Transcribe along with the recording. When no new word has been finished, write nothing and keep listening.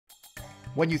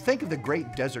When you think of the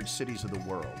great desert cities of the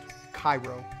world,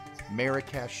 Cairo,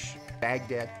 Marrakesh,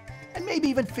 Baghdad, and maybe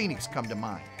even Phoenix come to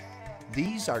mind.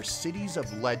 These are cities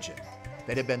of legend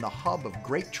that have been the hub of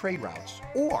great trade routes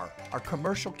or are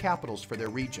commercial capitals for their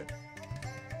region.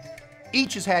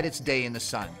 Each has had its day in the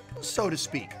sun, so to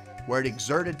speak, where it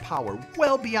exerted power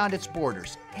well beyond its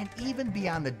borders and even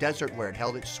beyond the desert where it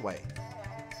held its sway.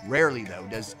 Rarely, though,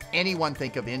 does anyone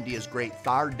think of India's great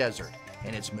Thar Desert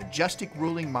and its majestic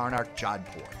ruling monarch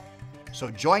Jodhpur.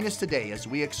 So join us today as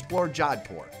we explore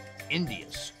Jodhpur,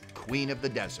 India's Queen of the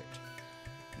Desert.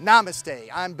 Namaste,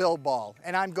 I'm Bill Ball,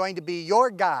 and I'm going to be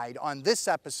your guide on this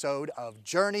episode of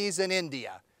Journeys in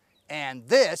India. And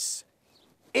this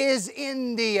is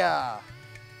India.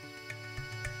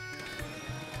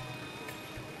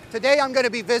 Today I'm going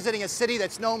to be visiting a city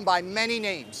that's known by many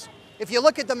names. If you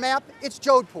look at the map, it's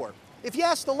Jodhpur. If you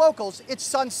ask the locals, it's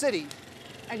Sun City,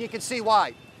 and you can see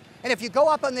why. And if you go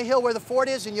up on the hill where the fort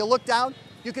is and you look down,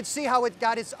 you can see how it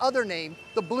got its other name,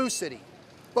 the Blue City.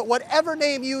 But whatever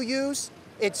name you use,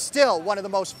 it's still one of the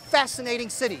most fascinating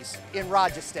cities in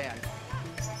Rajasthan.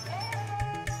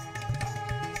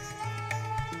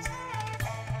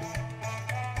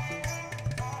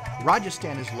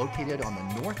 Rajasthan is located on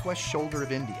the northwest shoulder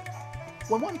of India.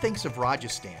 When one thinks of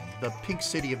Rajasthan, the Pink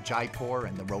City of Jaipur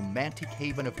and the romantic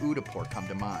haven of Udaipur come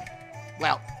to mind.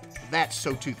 Well, that's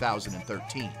so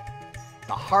 2013.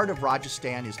 The heart of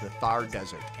Rajasthan is the Thar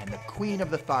Desert, and the queen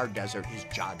of the Thar Desert is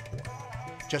Jodhpur.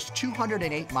 Just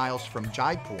 208 miles from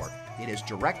Jaipur, it has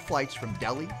direct flights from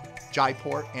Delhi,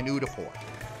 Jaipur, and Udaipur.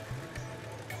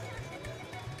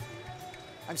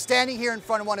 I'm standing here in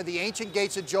front of one of the ancient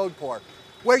gates of Jodhpur,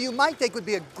 where you might think would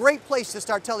be a great place to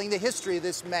start telling the history of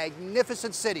this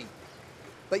magnificent city.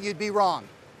 But you'd be wrong.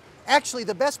 Actually,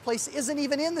 the best place isn't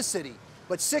even in the city,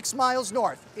 but 6 miles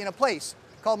north in a place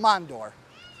called Mandor.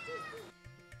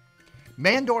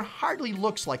 Mandor hardly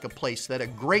looks like a place that a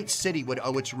great city would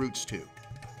owe its roots to.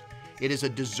 It is a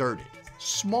deserted,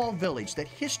 small village that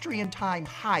history and time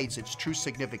hides its true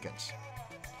significance.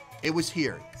 It was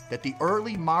here that the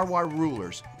early Marwar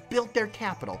rulers built their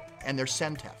capital and their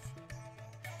centef.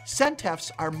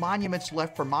 Centefs are monuments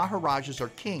left for Maharajas or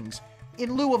kings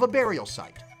in lieu of a burial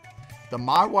site. The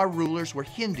Marwar rulers were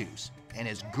Hindus, and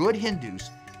as good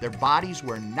Hindus, their bodies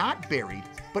were not buried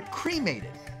but cremated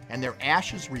and their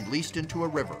ashes released into a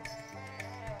river.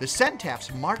 The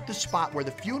centefs marked the spot where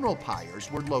the funeral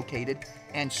pyres were located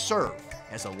and serve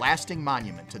as a lasting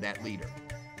monument to that leader.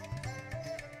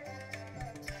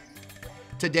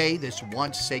 Today, this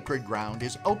once sacred ground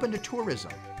is open to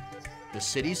tourism. The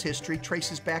city's history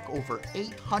traces back over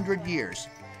 800 years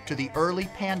to the early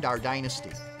Pandar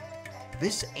dynasty.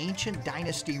 This ancient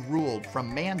dynasty ruled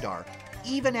from Mandar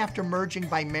even after merging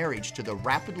by marriage to the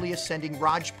rapidly ascending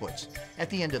Rajputs at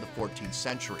the end of the 14th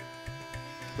century.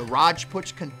 The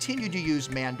Rajputs continued to use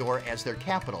Mandor as their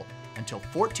capital until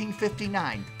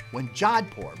 1459, when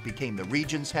Jodhpur became the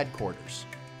region's headquarters.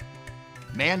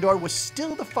 Mandor was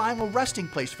still the final resting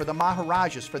place for the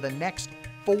Maharajas for the next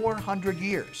 400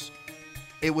 years.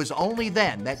 It was only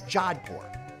then that Jodhpur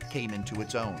came into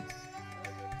its own.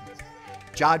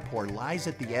 Jodhpur lies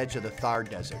at the edge of the Thar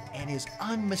Desert and is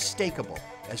unmistakable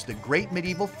as the great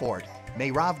medieval fort,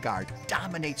 Mehravgarh,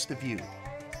 dominates the view.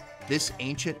 This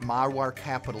ancient Marwar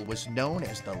capital was known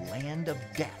as the Land of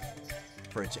Death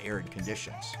for its arid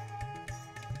conditions.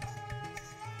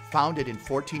 Founded in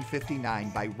 1459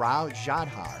 by Rao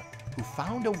Jadhar, who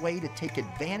found a way to take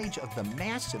advantage of the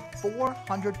massive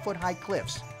 400-foot-high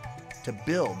cliffs to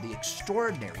build the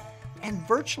extraordinary and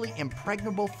virtually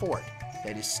impregnable fort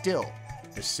that is still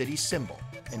the city's symbol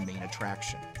and main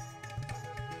attraction.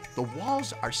 The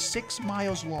walls are 6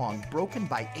 miles long, broken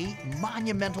by 8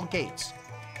 monumental gates.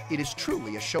 It is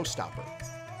truly a showstopper.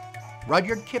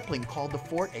 Rudyard Kipling called the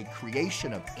fort a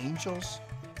creation of angels,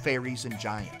 fairies, and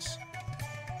giants.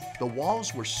 The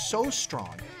walls were so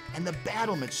strong and the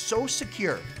battlements so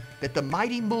secure that the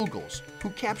mighty Mughals, who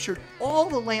captured all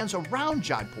the lands around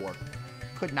Jodhpur,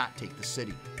 could not take the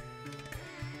city.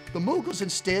 The Mughals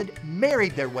instead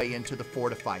married their way into the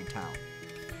fortified town.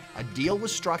 A deal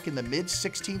was struck in the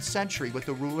mid-16th century with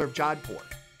the ruler of Jodhpur.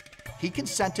 He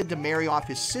consented to marry off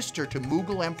his sister to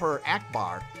Mughal Emperor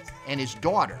Akbar and his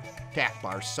daughter to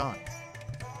Akbar's son.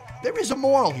 There is a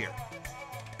moral here.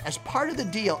 As part of the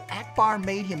deal, Akbar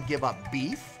made him give up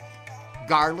beef,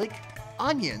 garlic,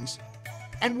 onions,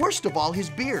 and worst of all, his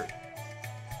beard.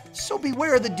 So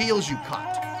beware of the deals you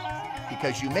cut,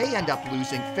 because you may end up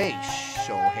losing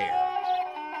facial hair.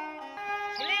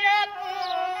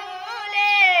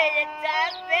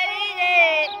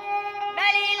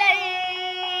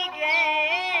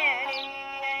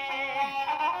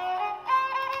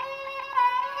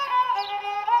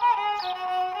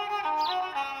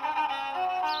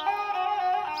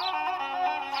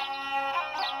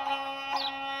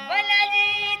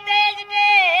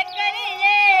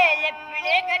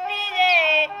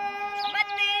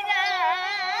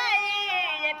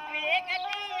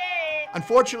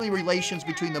 Unfortunately, relations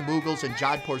between the Mughals and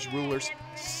Jodhpur's rulers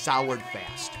soured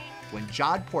fast when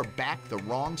Jodhpur backed the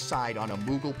wrong side on a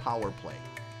Mughal power play.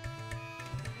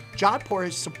 Jodhpur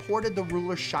has supported the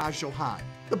ruler Shah Jahan,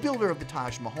 the builder of the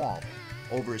Taj Mahal,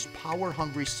 over his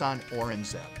power-hungry son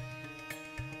Aurangzeb.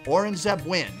 Aurangzeb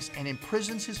wins and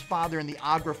imprisons his father in the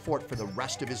Agra fort for the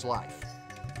rest of his life.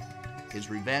 His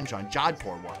revenge on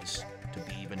Jodhpur was to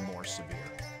be even more severe.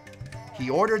 He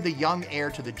ordered the young heir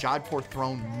to the Jodhpur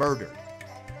throne murdered.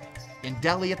 In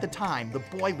Delhi at the time, the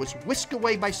boy was whisked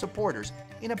away by supporters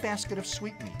in a basket of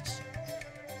sweetmeats.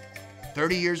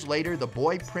 30 years later, the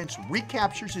boy prince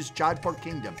recaptures his Jodhpur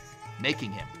kingdom,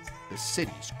 making him the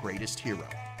city's greatest hero.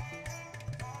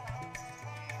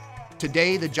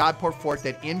 Today, the Jodhpur fort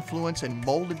that influenced and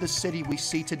molded the city we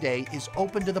see today is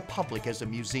open to the public as a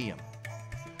museum.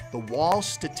 The wall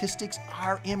statistics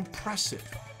are impressive.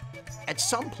 At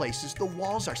some places, the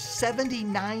walls are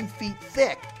 79 feet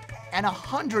thick and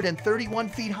 131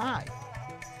 feet high.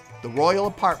 The royal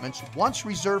apartments, once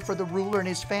reserved for the ruler and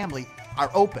his family,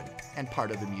 are open and part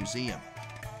of the museum.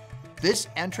 This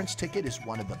entrance ticket is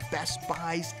one of the best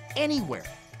buys anywhere.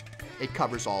 It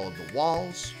covers all of the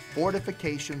walls,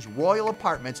 fortifications, royal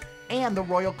apartments, and the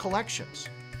royal collections.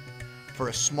 For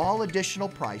a small additional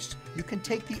price, you can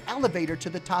take the elevator to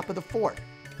the top of the fort,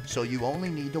 so you only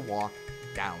need to walk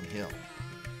downhill.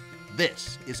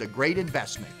 This is a great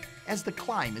investment, as the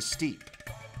climb is steep.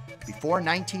 Before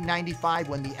 1995,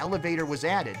 when the elevator was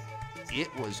added,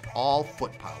 it was all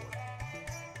foot power.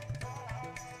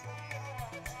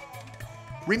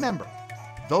 Remember,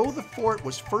 though the fort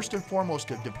was first and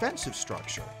foremost a defensive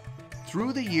structure,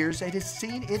 through the years it has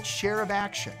seen its share of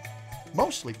action,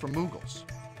 mostly from Mughals.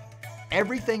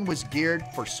 Everything was geared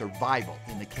for survival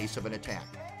in the case of an attack.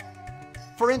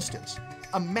 For instance,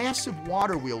 a massive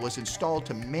water wheel was installed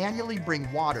to manually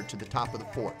bring water to the top of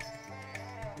the fort.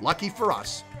 Lucky for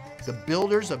us, the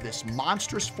builders of this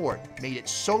monstrous fort made it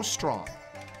so strong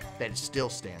that it still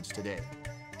stands today.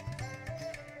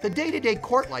 The day-to-day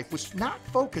court life was not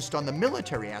focused on the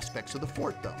military aspects of the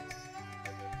fort, though.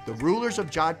 The rulers of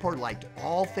Jodhpur liked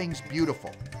all things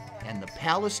beautiful, and the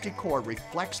palace decor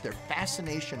reflects their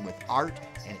fascination with art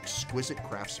and exquisite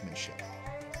craftsmanship.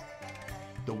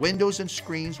 The windows and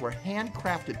screens were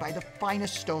handcrafted by the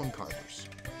finest stone carvers.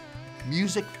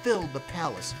 Music filled the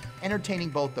palace, entertaining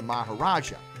both the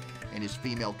Maharaja and his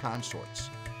female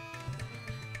consorts.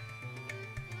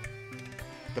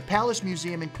 The Palace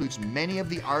Museum includes many of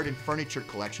the art and furniture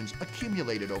collections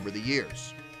accumulated over the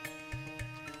years.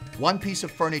 One piece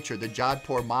of furniture the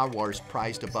Jodhpur Marwars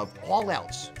prized above all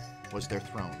else was their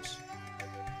thrones.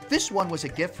 This one was a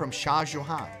gift from Shah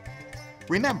Jahan.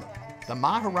 Remember, the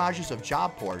Maharajas of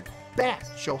Jaipur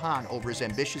backed Jahan over his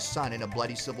ambitious son in a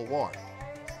bloody civil war.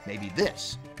 Maybe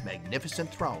this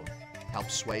magnificent throne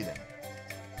helped sway them.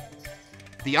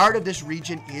 The art of this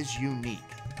region is unique.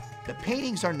 The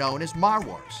paintings are known as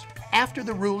Marwars, after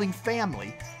the ruling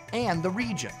family and the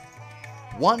region.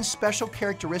 One special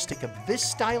characteristic of this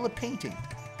style of painting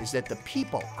is that the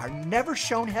people are never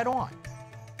shown head-on,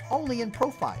 only in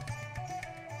profile.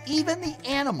 Even the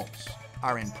animals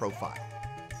are in profile.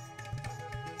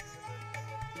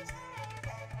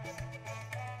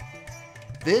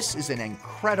 This is an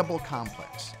incredible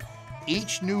complex.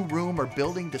 Each new room or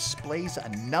building displays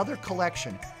another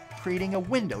collection, creating a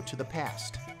window to the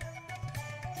past.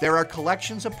 There are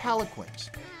collections of palanquins,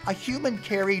 a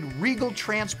human-carried regal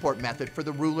transport method for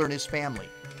the ruler and his family,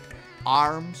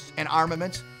 arms and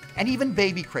armaments, and even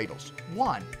baby cradles,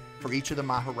 one for each of the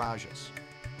Maharajas.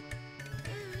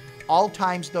 All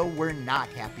times, though, we're not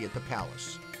happy at the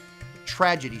palace.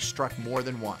 Tragedy struck more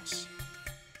than once.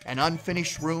 An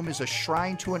unfinished room is a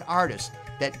shrine to an artist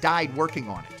that died working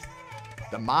on it.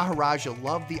 The Maharaja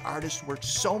loved the artist's work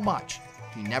so much,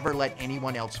 he never let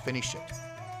anyone else finish it.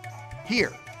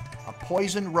 Here, a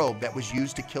poisoned robe that was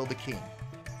used to kill the king.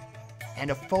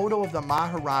 And a photo of the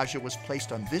Maharaja was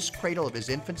placed on this cradle of his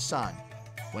infant son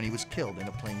when he was killed in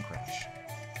a plane crash.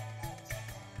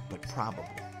 But probably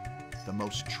the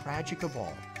most tragic of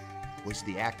all was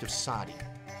the act of sati,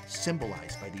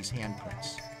 symbolized by these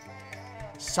handprints.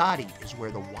 Sati is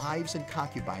where the wives and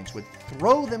concubines would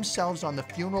throw themselves on the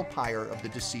funeral pyre of the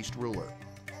deceased ruler.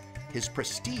 His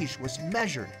prestige was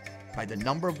measured by the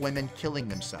number of women killing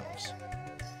themselves.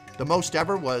 The most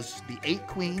ever was the 8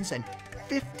 queens and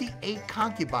 58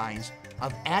 concubines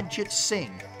of Ajit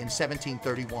Singh in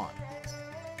 1731.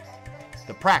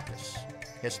 The practice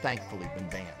has thankfully been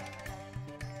banned.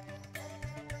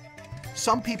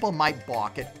 Some people might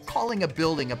balk at calling a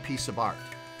building a piece of art,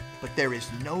 but there is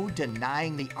no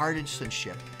denying the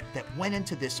artisanship that went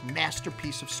into this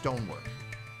masterpiece of stonework.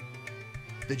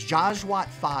 The Jajwat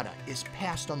Thada is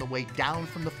passed on the way down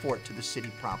from the fort to the city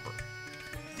proper.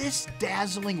 This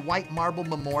dazzling white marble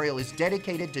memorial is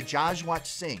dedicated to Jajwat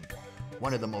Singh,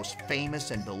 one of the most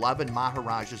famous and beloved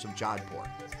Maharajas of Jodhpur.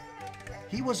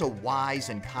 He was a wise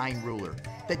and kind ruler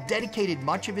that dedicated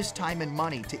much of his time and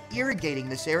money to irrigating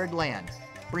this arid land,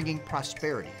 bringing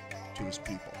prosperity to his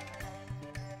people.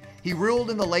 He ruled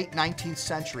in the late 19th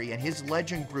century, and his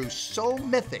legend grew so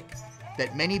mythic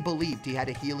that many believed he had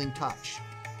a healing touch.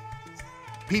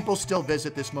 People still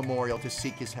visit this memorial to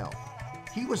seek his help.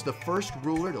 He was the first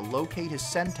ruler to locate his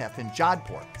centef in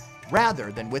Jodhpur,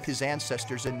 rather than with his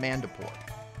ancestors in Mandapur.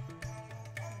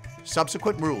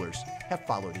 Subsequent rulers have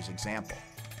followed his example.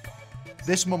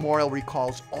 This memorial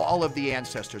recalls all of the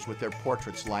ancestors with their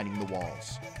portraits lining the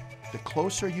walls. The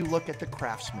closer you look at the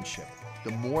craftsmanship,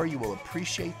 the more you will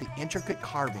appreciate the intricate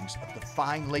carvings of the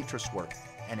fine lattice work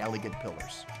and elegant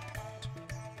pillars.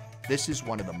 This is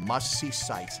one of the must-see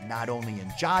sights not only in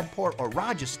Jodhpur or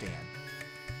Rajasthan,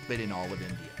 but in all of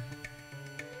India.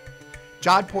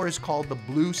 Jodhpur is called the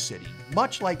Blue City,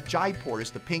 much like Jaipur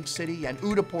is the Pink City and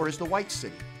Udaipur is the White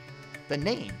City. The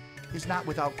name is not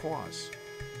without cause.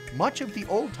 Much of the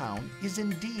old town is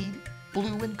indeed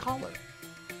blue in color.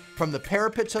 From the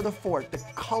parapets of the fort, the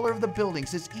color of the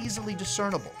buildings is easily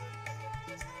discernible.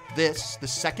 This, the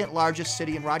second largest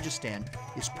city in Rajasthan,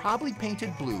 is probably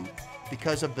painted blue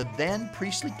because of the then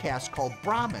priestly caste called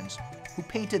Brahmins, who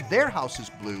painted their houses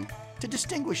blue to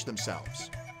distinguish themselves.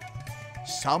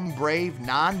 Some brave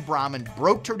non-Brahmin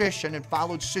broke tradition and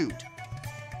followed suit,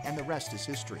 and the rest is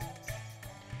history.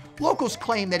 Locals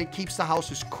claim that it keeps the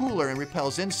houses cooler and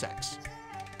repels insects,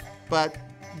 but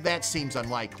that seems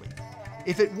unlikely.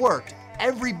 If it worked,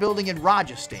 every building in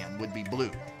Rajasthan would be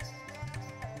blue.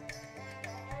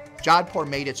 Jodhpur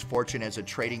made its fortune as a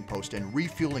trading post and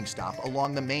refueling stop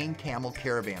along the main camel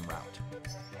caravan route.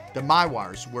 The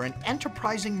Maiwars were an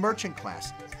enterprising merchant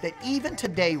class that even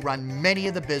today run many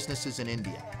of the businesses in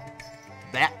India.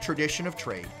 That tradition of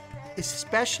trade,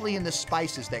 especially in the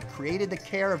spices that created the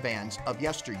caravans of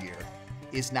yesteryear,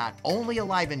 is not only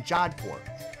alive in Jodhpur,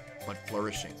 but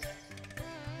flourishing.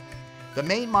 The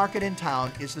main market in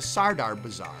town is the Sardar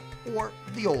Bazaar, or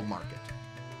the Old Market.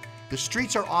 The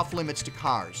streets are off limits to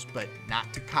cars, but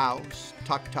not to cows,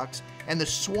 tuk-tuks, and the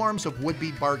swarms of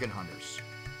would-be bargain hunters.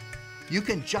 You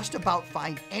can just about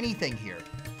find anything here,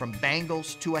 from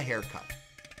bangles to a haircut.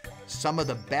 Some of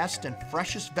the best and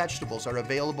freshest vegetables are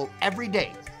available every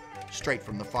day, straight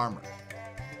from the farmer.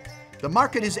 The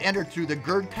market is entered through the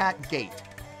Gurdkat gate,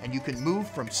 and you can move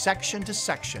from section to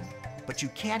section, but you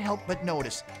can't help but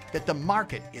notice that the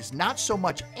market is not so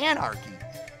much anarchy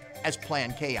as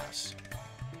planned chaos.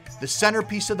 The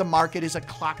centerpiece of the market is a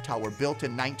clock tower built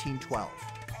in 1912.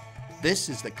 This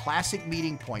is the classic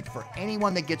meeting point for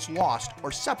anyone that gets lost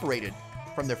or separated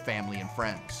from their family and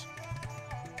friends.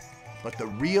 But the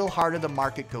real heart of the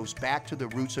market goes back to the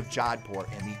roots of Jodhpur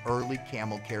and the early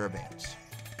camel caravans: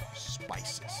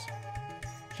 spices.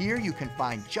 Here you can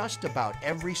find just about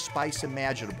every spice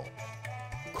imaginable: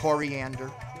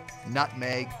 coriander,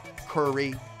 nutmeg,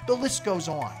 curry, the list goes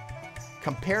on.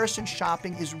 Comparison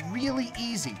shopping is really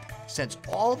easy since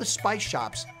all the spice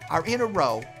shops are in a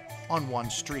row on one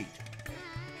street.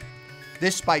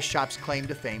 This spice shop's claim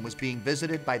to fame was being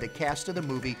visited by the cast of the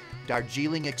movie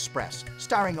Darjeeling Express,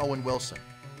 starring Owen Wilson.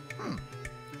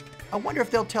 I wonder if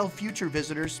they'll tell future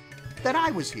visitors that I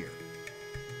was here.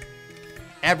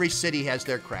 Every city has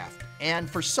their craft, and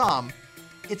for some,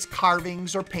 it's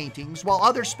carvings or paintings, while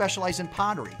others specialize in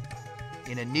pottery.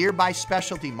 In a nearby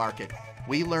specialty market,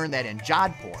 we learn that in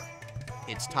Jodhpur,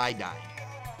 it's tie-dyeing.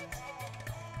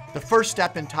 The first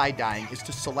step in tie-dyeing is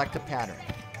to select a pattern.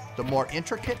 The more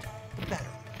intricate, the better.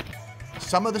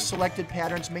 Some of the selected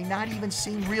patterns may not even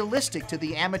seem realistic to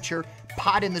the amateur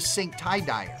pot-in-the-sink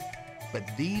tie-dyer, but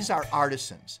these are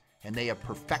artisans, and they have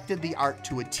perfected the art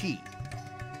to a T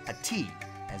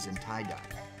as in tie-dye.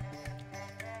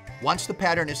 Once the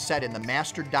pattern is set in the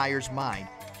master dyer's mind,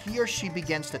 he or she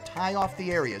begins to tie off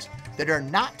the areas that are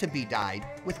not to be dyed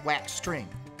with wax string.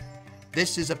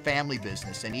 This is a family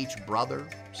business, and each brother,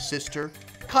 sister,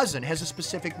 cousin has a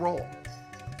specific role.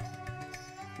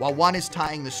 While one is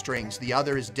tying the strings, the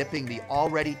other is dipping the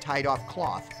already tied off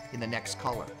cloth in the next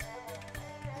color.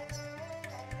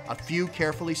 A few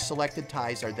carefully selected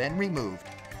ties are then removed,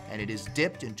 and it is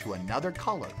dipped into another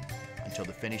color until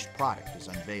the finished product is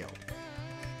unveiled.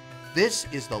 This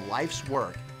is the life's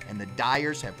work, and the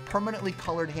dyers have permanently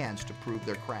colored hands to prove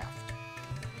their craft.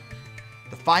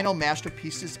 The final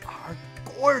masterpieces are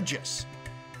gorgeous.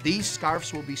 These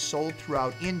scarves will be sold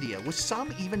throughout India, with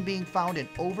some even being found in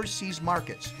overseas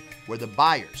markets where the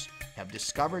buyers have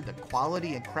discovered the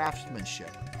quality and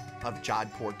craftsmanship of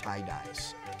Jodhpur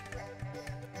tie-dyes.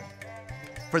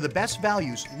 For the best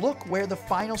values, look where the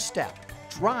final step,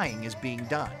 drying, is being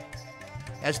done.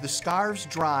 As the scarves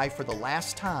dry for the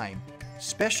last time,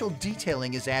 special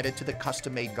detailing is added to the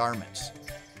custom-made garments.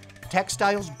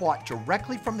 Textiles bought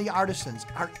directly from the artisans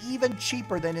are even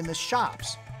cheaper than in the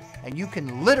shops, and you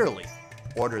can literally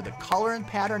order the color and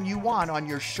pattern you want on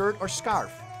your shirt or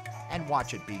scarf and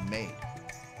watch it being made.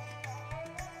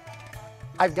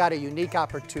 I've got a unique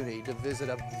opportunity to visit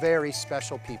a very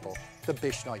special people, the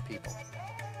Bishnoi people.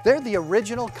 They're the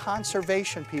original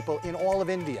conservation people in all of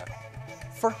India.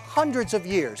 For hundreds of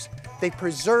years, they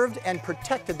preserved and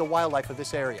protected the wildlife of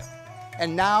this area.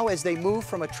 And now, as they move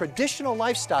from a traditional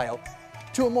lifestyle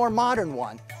to a more modern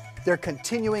one, they're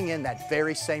continuing in that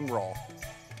very same role.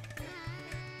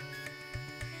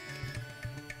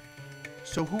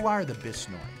 So who are the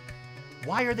Bishnoi?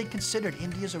 Why are they considered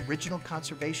India's original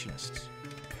conservationists?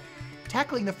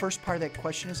 Tackling the first part of that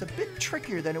question is a bit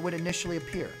trickier than it would initially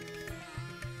appear.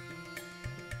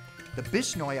 The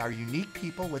Bishnoi are unique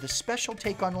people with a special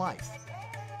take on life.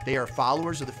 They are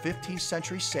followers of the 15th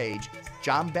century sage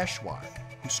Jambeshwar,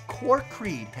 whose core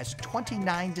creed has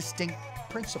 29 distinct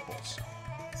principles.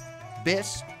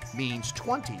 Bis means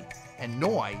 20 and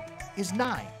Noi is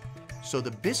 9. So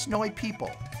the Bishnoi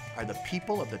people are the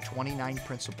people of the 29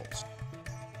 principles.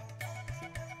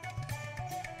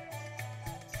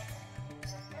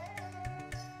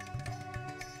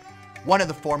 One of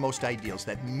the foremost ideals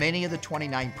that many of the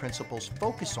 29 principles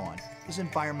focus on is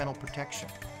environmental protection.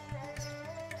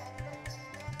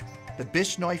 The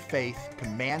Bishnoi faith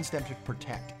commands them to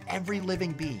protect every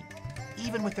living being,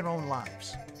 even with their own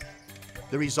lives.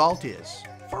 The result is,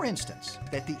 for instance,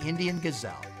 that the Indian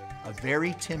gazelle, a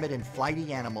very timid and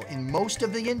flighty animal in most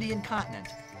of the Indian continent,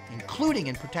 including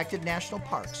in protected national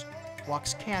parks,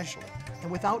 walks casually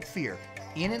and without fear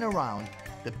in and around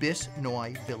the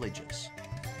Bishnoi villages.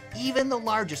 Even the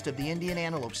largest of the Indian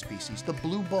antelope species, the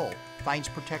blue bull, finds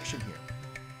protection here.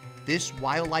 This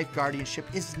wildlife guardianship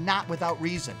is not without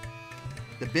reason.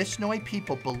 The Bishnoi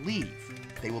people believe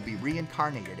they will be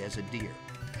reincarnated as a deer.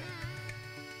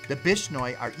 The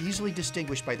Bishnoi are easily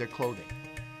distinguished by their clothing.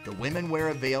 The women wear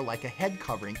a veil like a head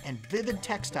covering and vivid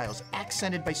textiles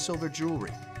accented by silver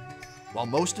jewelry, while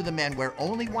most of the men wear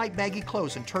only white baggy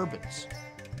clothes and turbans.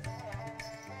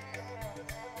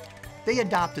 They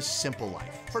adopt a simple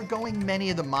life, forgoing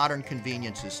many of the modern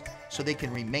conveniences so they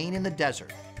can remain in the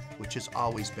desert, which has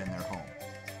always been their home.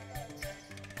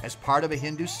 As part of a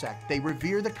Hindu sect, they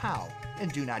revere the cow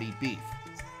and do not eat beef.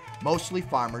 Mostly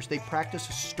farmers, they practice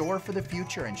a store for the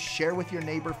future and share with your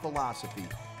neighbor philosophy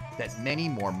that many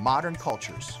more modern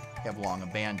cultures have long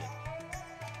abandoned.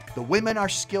 The women are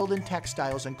skilled in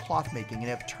textiles and cloth making and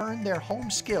have turned their home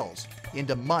skills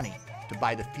into money to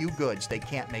buy the few goods they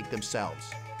can't make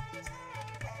themselves.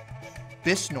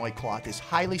 Bishnoi cloth is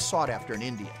highly sought after in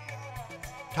India.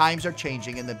 Times are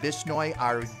changing and the Bishnoi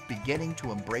are beginning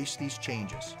to embrace these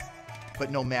changes. But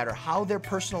no matter how their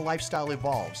personal lifestyle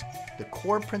evolves, the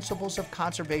core principles of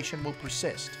conservation will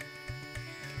persist.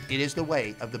 It is the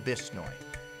way of the Bishnoi.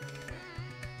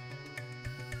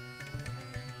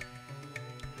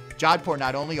 Jodhpur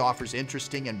not only offers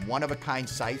interesting and one-of-a-kind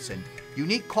sites and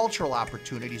unique cultural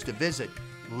opportunities to visit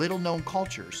little-known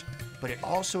cultures, but it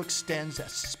also extends a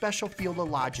special field of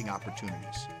lodging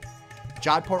opportunities.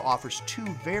 Jodhpur offers 2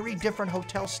 very different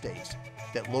hotel stays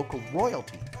that local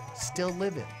royalty still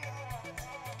live in.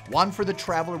 One for the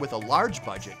traveler with a large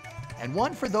budget, and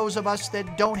one for those of us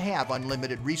that don't have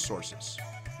unlimited resources.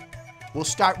 We'll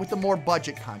start with the more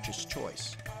budget-conscious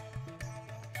choice.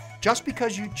 Just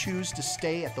because you choose to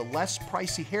stay at the less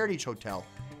pricey Heritage Hotel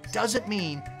doesn't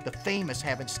mean the famous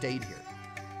haven't stayed here.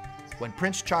 When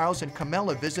Prince Charles and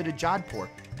Camilla visited Jodhpur,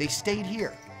 they stayed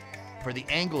here. For the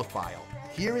Anglophile,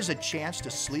 here is a chance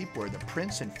to sleep where the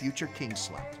prince and future king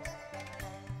slept.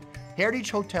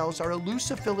 Heritage hotels are a loose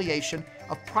affiliation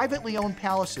of privately owned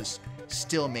palaces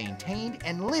still maintained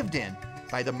and lived in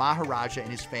by the Maharaja and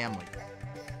his family.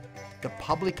 The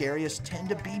public areas tend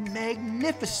to be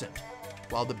magnificent,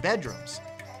 while the bedrooms,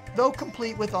 though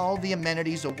complete with all the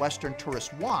amenities a Western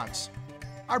tourist wants,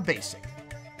 are basic.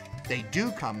 They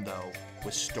do come, though,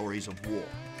 with stories of war,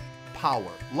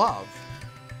 power, love,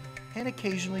 and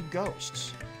occasionally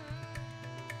ghosts.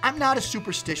 I'm not a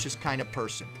superstitious kind of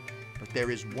person, but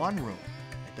there is one room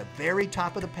at the very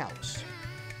top of the palace,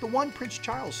 the one Prince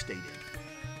Charles stayed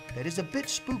in, that is a bit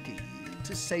spooky,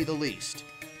 to say the least.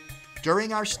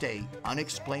 During our stay,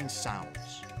 unexplained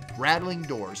sounds, rattling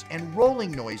doors, and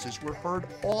rolling noises were heard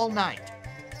all night.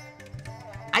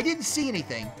 I didn't see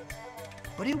anything,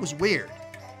 but it was weird.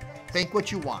 Think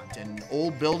what you want, an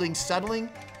old building settling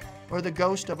or the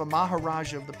ghost of a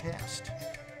Maharaja of the past.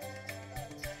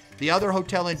 The other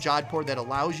hotel in Jodhpur that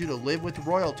allows you to live with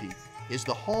royalty is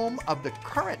the home of the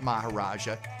current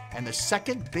Maharaja and the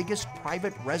second biggest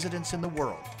private residence in the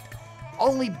world.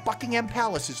 Only Buckingham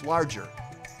Palace is larger,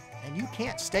 and you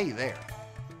can't stay there.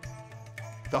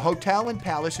 The hotel and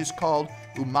palace is called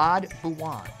Umad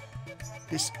Bhuwan.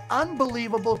 This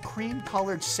unbelievable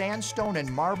cream-colored sandstone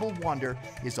and marble wonder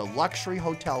is a luxury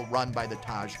hotel run by the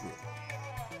Taj Group.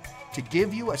 To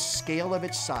give you a scale of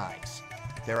its size,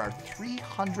 there are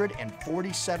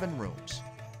 347 rooms,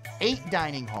 8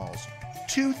 dining halls,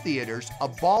 2 theaters, a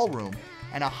ballroom,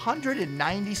 and a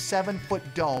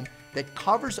 197-foot dome that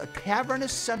covers a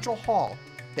cavernous central hall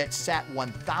that sat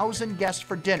 1,000 guests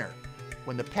for dinner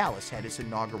when the palace had its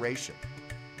inauguration.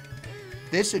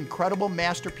 This incredible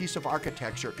masterpiece of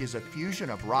architecture is a fusion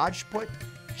of Rajput,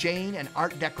 Jain, and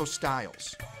Art Deco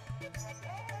styles.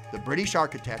 The British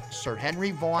architect, Sir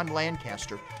Henry Vaughan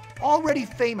Lancaster, already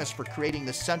famous for creating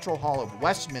the Central Hall of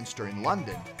Westminster in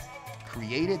London,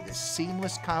 created this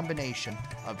seamless combination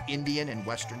of Indian and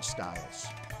Western styles.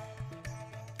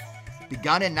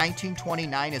 Begun in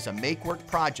 1929 as a make-work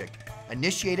project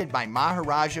initiated by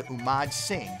Maharaja Umad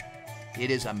Singh, it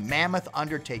is a mammoth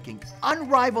undertaking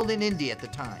unrivaled in India at the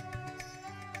time.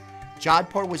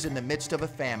 Jodhpur was in the midst of a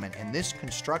famine, and this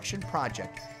construction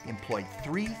project employed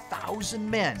 3,000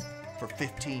 men for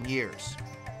 15 years.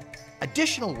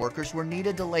 Additional workers were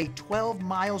needed to lay 12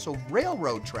 miles of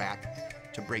railroad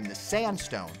track to bring the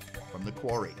sandstone from the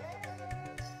quarry.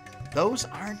 Those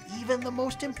aren't even the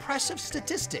most impressive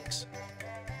statistics.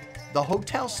 The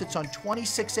hotel sits on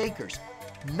 26 acres,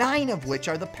 9 of which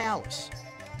are the palace.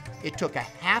 It took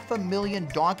 500,000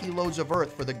 donkey loads of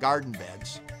earth for the garden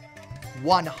beds,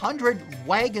 100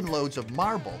 wagon loads of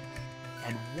marble,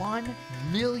 and 1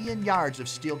 million yards of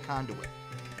steel conduit.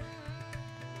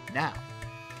 Now,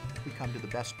 we come to the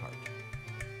best part,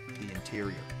 the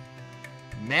interior.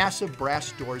 Massive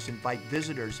brass doors invite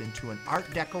visitors into an Art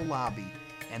Deco lobby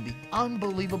and the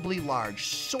unbelievably large,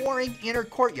 soaring inner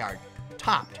courtyard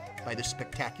topped by the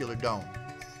spectacular dome.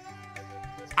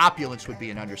 Opulence would be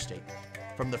an understatement.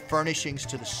 From the furnishings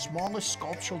to the smallest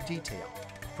sculptural detail,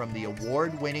 from the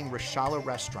award-winning Rashala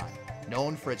restaurant,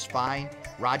 known for its fine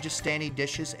Rajasthani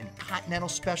dishes and continental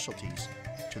specialties,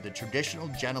 to the traditional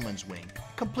gentleman's wing,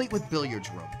 complete with billiards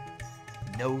room.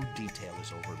 No detail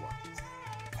is overlooked.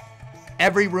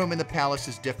 Every room in the palace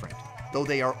is different, though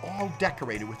they are all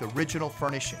decorated with original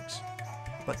furnishings.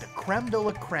 But the creme de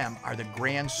la creme are the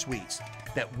grand suites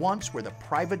that once were the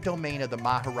private domain of the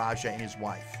Maharaja and his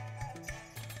wife.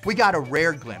 We got a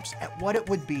rare glimpse at what it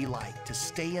would be like to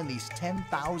stay in these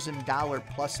 $10,000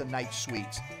 plus a night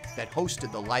suites that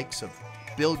hosted the likes of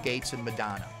Bill Gates and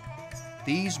Madonna.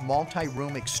 These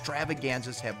multi-room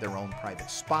extravaganzas have their own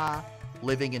private spa,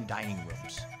 living and dining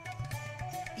rooms.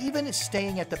 Even if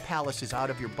staying at the palace is out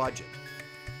of your budget,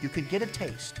 you can get a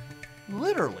taste,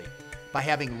 literally, by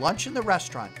having lunch in the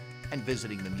restaurant and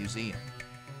visiting the museum.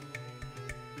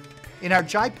 In our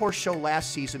Jaipur show last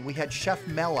season, we had Chef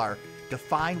Mellar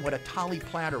define what a thali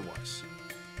platter was.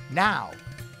 Now,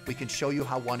 we can show you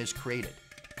how one is created.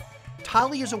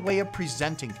 Thali is a way of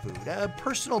presenting food, a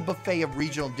personal buffet of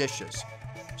regional dishes,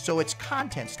 so its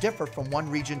contents differ from one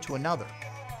region to another.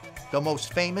 The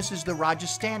most famous is the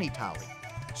Rajasthani thali,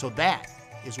 so that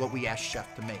is what we asked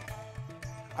Chef to make.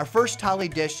 Our first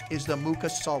thali dish is the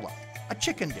mukha sola, a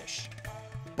chicken dish.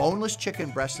 Boneless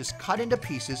chicken breast is cut into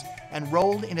pieces and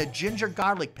rolled in a ginger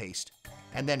garlic paste,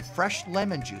 and then fresh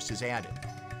lemon juice is added.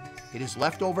 It is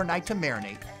left overnight to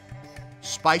marinate.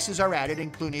 Spices are added,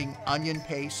 including onion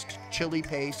paste, chili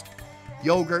paste,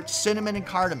 yogurt, cinnamon, and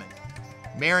cardamom.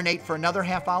 Marinate for another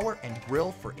half hour and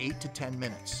grill for 8 to 10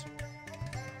 minutes.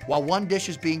 While one dish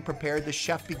is being prepared, the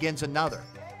chef begins another.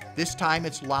 This time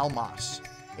it's lal mas,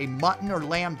 a mutton or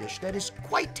lamb dish that is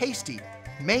quite tasty,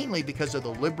 mainly because of the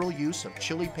liberal use of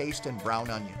chili paste and brown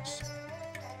onions.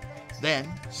 Then,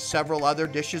 several other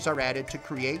dishes are added to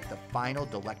create the final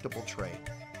delectable tray.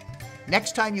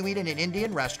 Next time you eat in an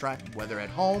Indian restaurant, whether at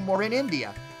home or in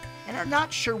India, and are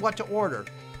not sure what to order,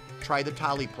 try the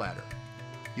thali platter.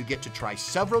 You get to try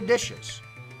several dishes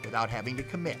without having to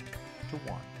commit to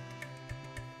one.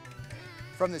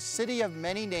 From the city of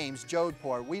many names,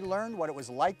 Jodhpur, we learned what it was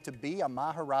like to be a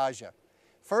Maharaja.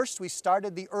 First, we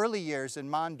started the early years in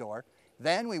Mandor,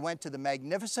 then we went to the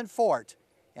magnificent fort,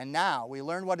 and now we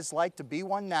learn what it's like to be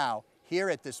one now here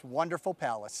at this wonderful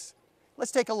palace.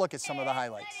 Let's take a look at some of the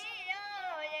highlights.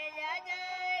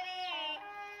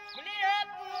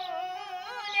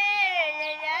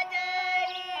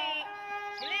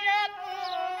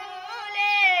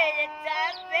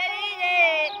 Very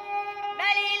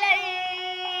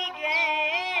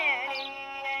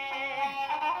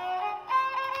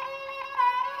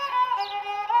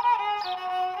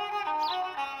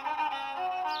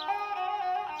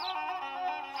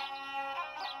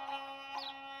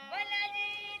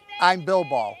I'm Bill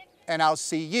Ball, and I'll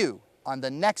see you on the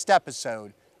next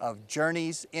episode of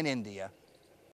Journeys in India.